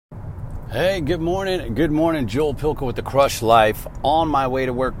Hey, good morning. Good morning. Joel Pilka with the Crush Life On My Way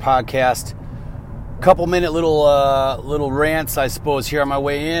to Work podcast. Couple minute little rants, I suppose, here on my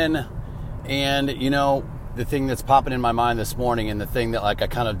way in. And, the thing that's popping in my mind this morning and the thing that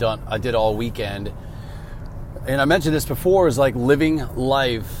I did all weekend. And I mentioned this before is like living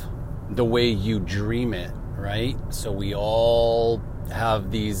life the way you dream it, right? So we all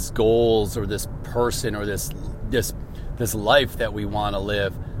have these goals or this person or this life that we want to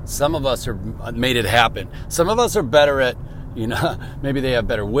live. Some of us are made it happen. Some of us are better at, maybe they have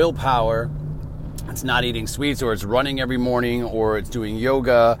better willpower. It's not eating sweets, or it's running every morning, or it's doing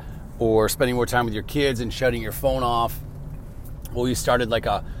yoga, or spending more time with your kids and shutting your phone off. Well, we started like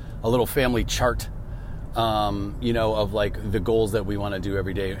a little family chart, of like the goals that we want to do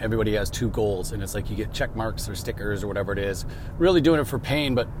every day. Everybody has 2 goals, and it's like you get check marks or stickers or whatever it is. Really doing it for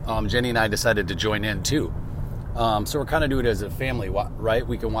pain, but Jenny and I decided to join in too. So we're kind of doing it as a family, right?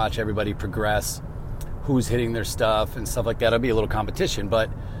 We can watch everybody progress, who's hitting their stuff and stuff like that. It'll be a little competition, but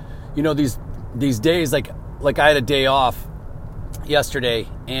these days, like I had a day off yesterday,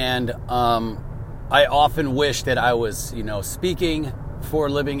 and I often wish that I was, speaking for a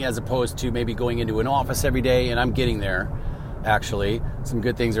living as opposed to maybe going into an office every day, and I'm getting there, actually. Some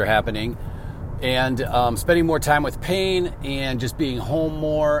good things are happening. And spending more time with Payne and just being home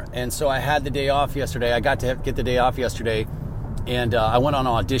more. And so I had the day off yesterday. I got to get the day off yesterday. And I went on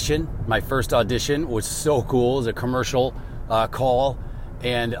audition. My first audition was so cool. It was a commercial call.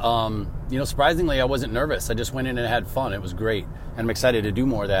 And, surprisingly, I wasn't nervous. I just went in and had fun. It was great. And I'm excited to do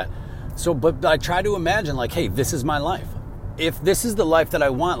more of that. So, but I try to imagine, like, hey, this is my life. If this is the life that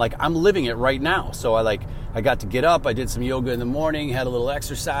I want, like, I'm living it right now. So I got to get up. I did some yoga in the morning, had a little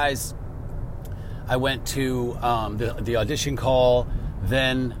exercise. I went to the audition call,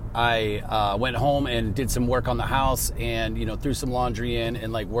 then I went home and did some work on the house and, threw some laundry in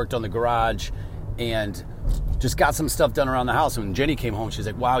and worked on the garage and just got some stuff done around the house. When Jenny came home, she's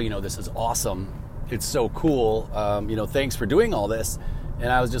like, wow, this is awesome. It's so cool. Thanks for doing all this. And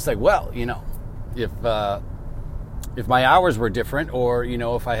I was just like, well, if my hours were different or,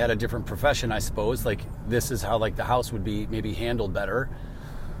 if I had a different profession, I suppose, this is how the house would be maybe handled better.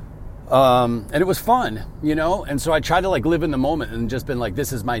 And it was fun, and so I tried to live in the moment and just been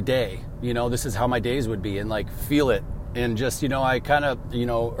this is my day, this is how my days would be, and feel it. And just, I kind of,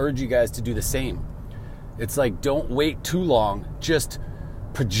 urge you guys to do the same. It's don't wait too long, just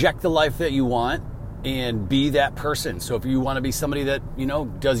project the life that you want and be that person. So if you want to be somebody that,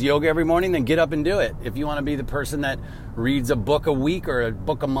 does yoga every morning, then get up and do it. If you want to be the person that reads a book a week or a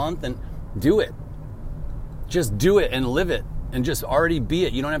book a month, then do it. Just do it and live it. And just already be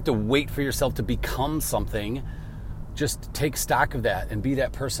it. You don't have to wait for yourself to become something. Just take stock of that and be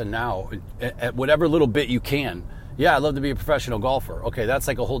that person now at whatever little bit you can. Yeah, I'd love to be a professional golfer. Okay, that's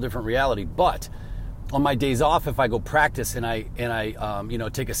a whole different reality. But on my days off, if I go practice and I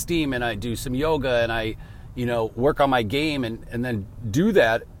take a steam and I do some yoga and I, work on my game and then do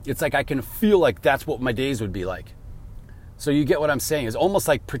that, it's I can feel that's what my days would be like. So you get what I'm saying. It's almost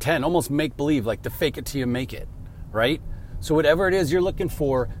pretend, almost make believe, to fake it till you make it, right? So whatever it is you're looking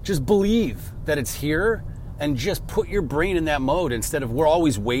for, just believe that it's here and just put your brain in that mode instead of we're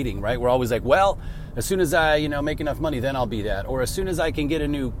always waiting, right? We're always well, as soon as I, make enough money, then I'll be that. Or as soon as I can get a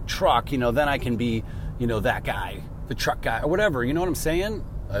new truck, then I can be, that guy, the truck guy or whatever. You know what I'm saying?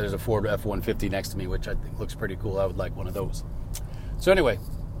 There's a Ford F-150 next to me, which I think looks pretty cool. I would like one of those. So anyway,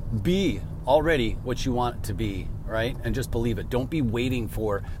 be already what you want to be, right? And just believe it. Don't be waiting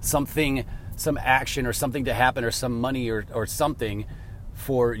for something, some action or something to happen or some money or something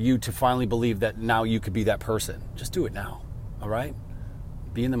for you to finally believe that now you could be that person. Just do it now, all right?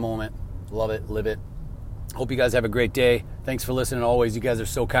 Be in the moment, love it, live it. Hope you guys have a great day. Thanks for listening always. You guys are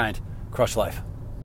so kind. Crush life.